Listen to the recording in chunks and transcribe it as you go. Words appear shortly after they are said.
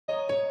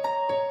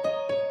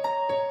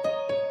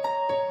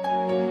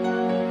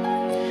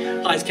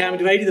Hi, it's Canary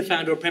Dovedi, the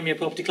founder of Premier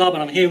Property Club,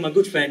 and I'm here with my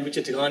good friend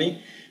Richard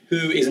Tacagni,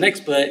 who is an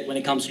expert when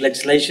it comes to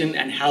legislation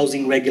and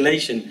housing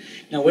regulation.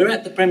 Now, we're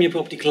at the Premier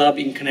Property Club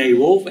in Canary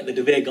Wharf at the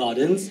Dovedi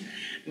Gardens.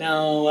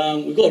 Now,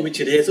 we've got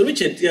Richard here. So,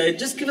 Richard,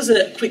 just give us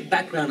a quick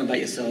background about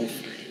yourself.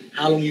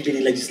 How long you've been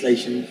in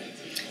legislation?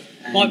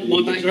 My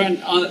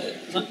background,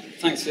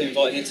 thanks for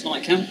inviting me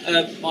tonight,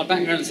 Cam. My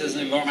background is as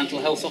an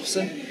environmental health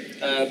officer.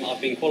 I've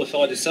been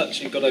qualified as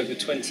such and got over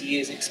 20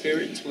 years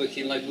experience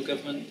working in local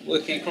government,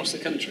 working across the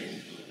country,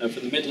 from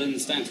the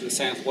Midlands down to the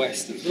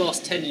southwest, and for the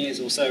last 10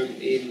 years or so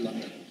in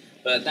London.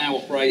 But now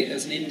operate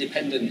as an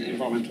independent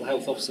environmental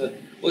health officer,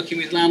 working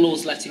with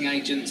landlords, letting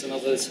agents and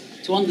others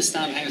to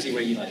understand housing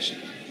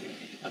regulation.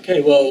 Okay,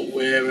 well,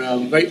 we're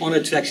very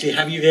honoured to actually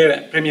have you here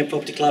at Premier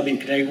Property Club in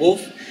Canary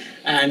Wharf,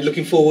 and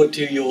looking forward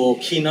to your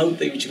keynote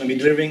which you're going to be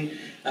delivering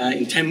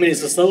in 10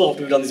 minutes or so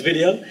after we've done this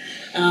video.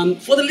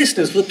 For the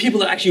listeners, for the people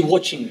that are actually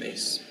watching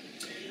this,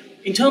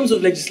 in terms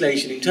of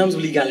legislation, in terms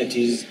of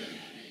legalities,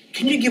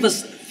 can you give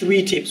us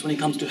 3 tips when it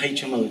comes to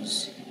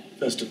HMOs,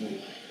 first of all?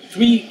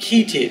 3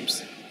 key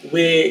tips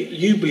where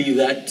you believe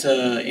that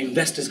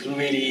investors can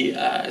really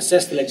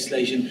assess the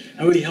legislation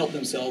and really help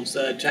themselves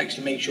to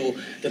actually make sure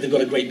that they've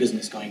got a great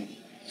business going.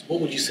 So what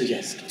would you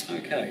suggest?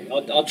 Okay,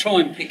 I'll try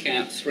and pick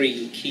out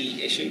 3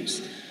 key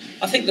issues.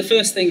 I think the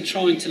first thing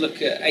trying to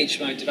look at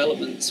HMO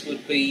developments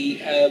would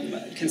be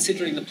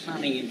considering the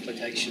planning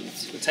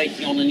implications for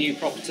taking on a new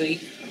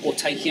property or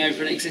taking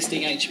over an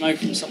existing HMO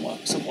from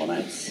someone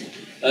else.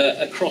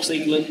 Across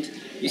England,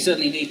 you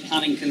certainly need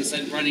planning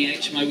consent for any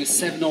HMO with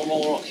 7 or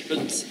more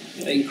occupants.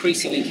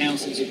 Increasingly,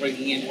 councils are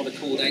bringing in what are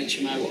called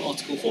HMO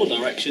Article 4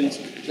 directions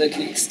that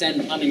can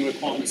extend planning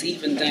requirements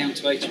even down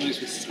to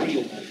HMOs with 3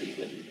 or more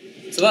people.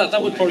 So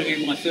that would probably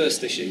be my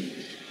first issue.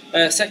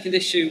 Second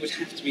issue would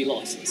have to be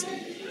licensing.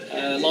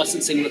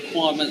 Licensing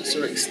requirements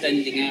are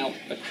extending out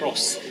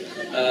across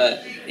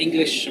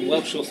English and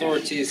Welsh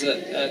authorities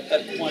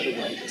at quite a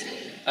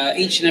rate.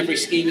 Each and every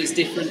scheme is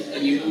different,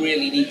 and you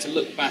really need to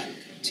look back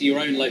to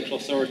your own local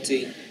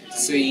authority to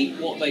see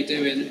what they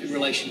do in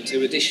relation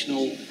to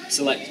additional,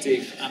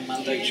 selective and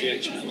mandatory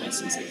HMO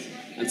licensing,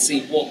 and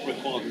see what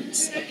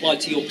requirements apply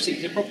to your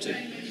particular property.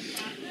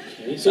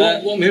 Okay. So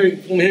what I'm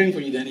hearing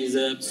from you then is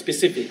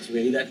specifics,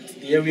 really, that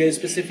the area is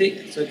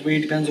specific, so it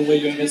really depends on where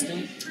you're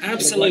investing?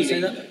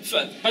 Absolutely,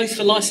 both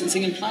for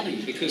licensing and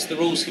planning, because the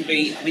rules can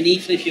be, I mean,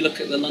 even if you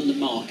look at the London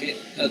market,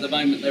 at the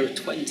moment there are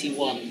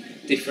 21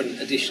 different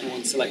additional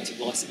and selective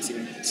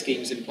licensing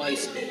schemes in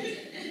place,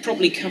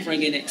 probably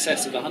covering in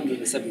excess of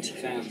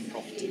 170,000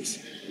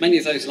 properties. Many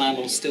of those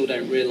landlords still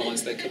don't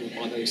realise they're covered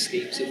by those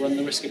schemes and run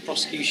the risk of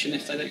prosecution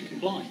if they don't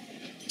comply.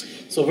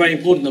 So very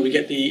important that we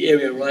get the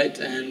area right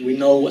and we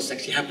know what's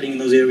actually happening in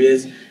those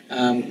areas,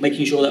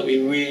 making sure that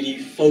we really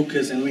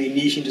focus and really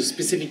niche into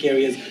specific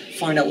areas,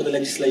 find out what the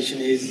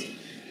legislation is,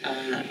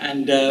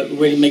 and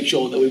really make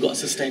sure that we've got a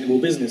sustainable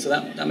business. So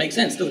that makes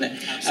sense, doesn't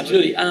it?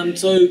 Absolutely.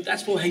 So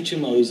that's for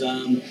HMOs.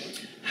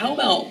 How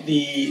about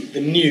the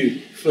new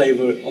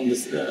flavour on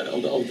this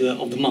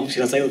of the month,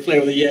 should I say, the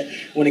flavour of the year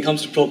when it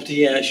comes to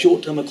property,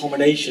 short-term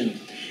accommodation?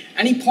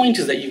 Any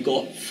pointers that you've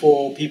got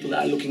for people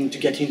that are looking to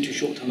get into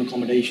short-term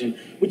accommodation,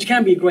 which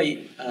can be a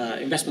great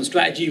investment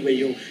strategy where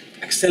you're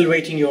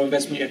accelerating your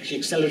investment, you're actually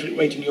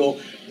accelerating your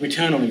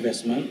return on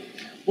investment.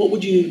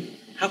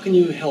 How can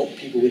you help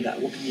people with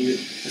that? What can you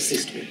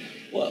assist with?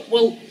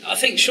 Well, I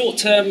think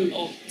short-term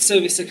or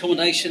service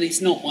accommodation is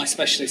not my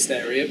specialist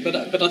area,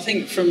 but I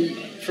think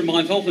from my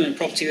involvement in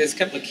property, there's a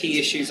couple of key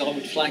issues I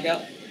would flag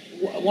up.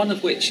 One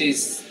of which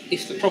is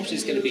if the property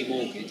is going to be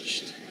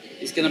mortgaged,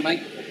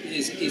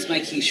 is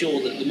making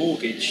sure that the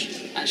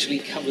mortgage actually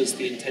covers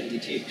the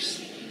intended use.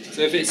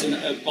 So if it's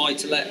a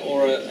buy-to-let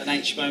or an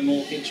HMO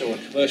mortgage or a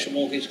commercial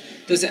mortgage,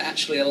 does it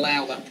actually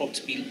allow that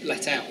property to be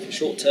let out for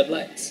short-term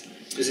lets?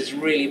 Because it's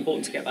really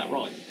important to get that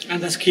right.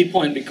 And that's a key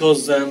point,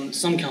 because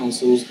some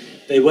councils,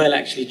 they will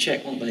actually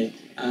check, won't they,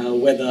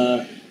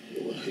 whether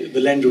the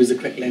lender is the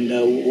correct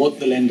lender, what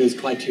the lender's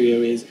criteria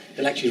is.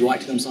 They'll actually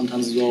write to them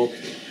sometimes as well.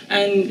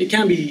 And it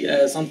can be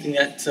something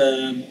that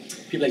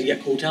people actually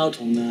get caught out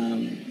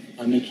on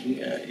by making,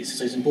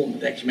 so it's important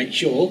that they actually make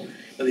sure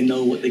that they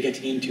know what they're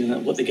getting into, and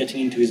that what they're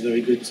getting into is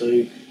very good.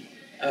 So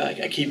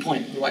a key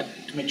point, right,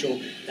 to make sure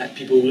that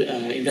people,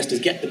 investors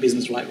get the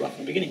business right from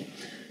the beginning.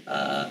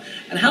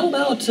 And how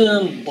about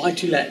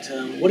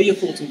buy-to-let? What are your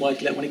thoughts on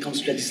buy-to-let when it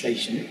comes to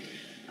legislation?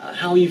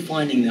 How are you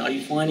finding that? Are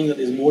you finding that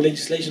there's more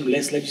legislation,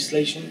 less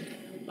legislation?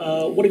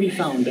 What have you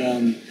found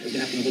has been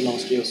happening over the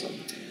last year or so?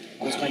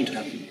 What's going to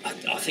happen?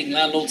 I think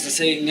landlords are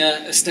seeing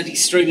a steady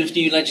stream of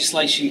new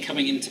legislation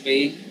coming into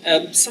being.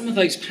 Some of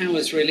those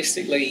powers,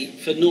 realistically,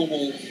 for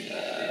normal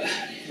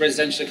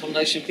residential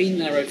accommodation have been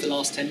there over the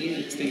last 10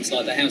 years. Things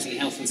like the Housing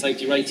Health and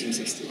Safety Rating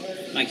System,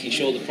 making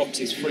sure the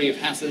property is free of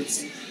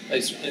hazards,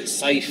 it's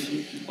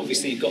safe.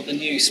 Obviously, you've got the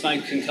new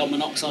smoke and carbon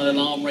monoxide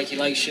alarm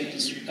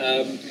regulations.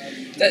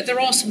 There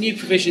are some new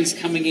provisions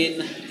coming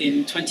in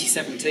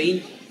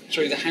 2017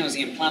 through the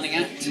Housing and Planning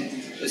Act.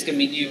 There's going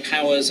to be new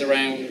powers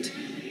around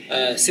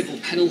civil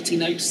penalty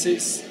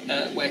notices,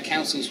 where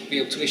councils will be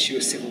able to issue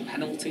a civil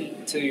penalty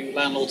to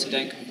landlords who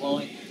don't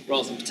comply,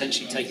 rather than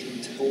potentially taking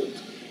them to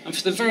court. And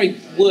for the very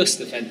worst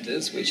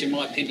offenders, which in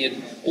my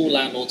opinion all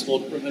landlords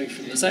want removed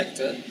from the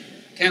sector,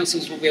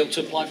 councils will be able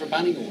to apply for a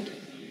banning order,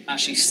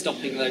 actually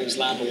stopping those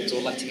landlords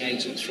or letting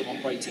agents from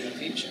operating in the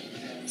future.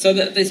 So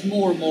that there's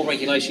more and more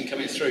regulation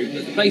coming through,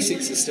 but the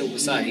basics are still the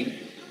same,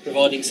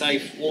 providing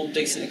safe, warm,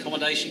 decent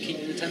accommodation,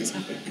 keeping the tenants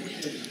happy.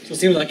 So it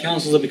seems like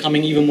councils are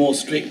becoming even more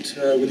strict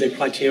with their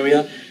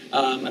criteria,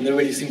 and they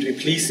really seem to be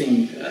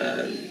policing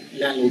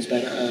landlords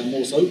better,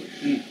 more so.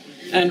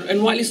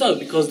 And rightly so,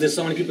 because there's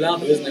so many people out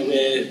there, isn't there,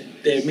 where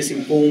they're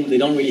misinformed, they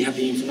don't really have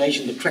the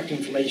information, the correct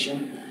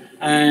information.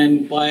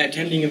 And by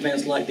attending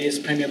events like this,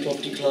 Premier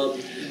Property Club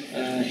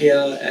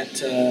here at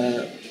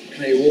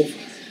Canary Wharf,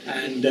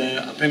 and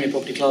Premier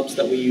Property Clubs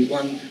that we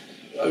run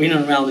in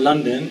and around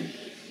London,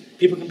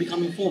 people can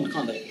become informed,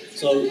 can't they?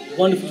 So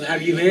wonderful to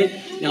have you here.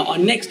 Now, our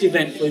next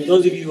event, for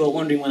those of you who are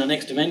wondering when our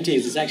next event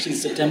is actually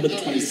September the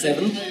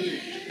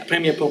 27th at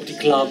Premier Property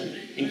Club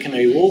in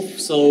Canary Wharf.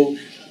 So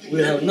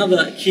we'll have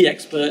another key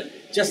expert,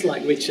 just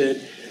like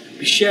Richard,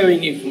 be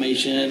sharing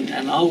information,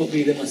 and I will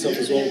be there myself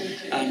as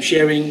well,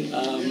 sharing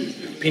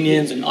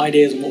opinions and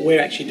ideas on what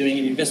we're actually doing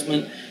in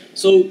investment.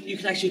 So you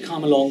can actually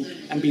come along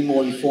and be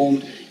more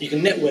informed. You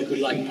can network with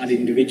like-minded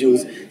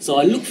individuals. So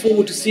I look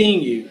forward to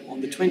seeing you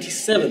on the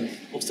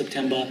 27th of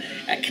September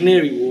at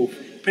Canary Wharf,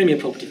 Premier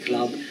Property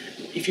Club.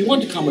 If you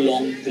want to come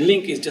along, the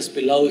link is just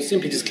below.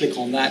 Simply just click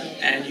on that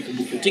and you can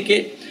book your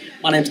ticket.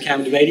 My name's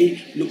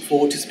Dovedi. Look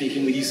forward to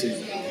speaking with you soon.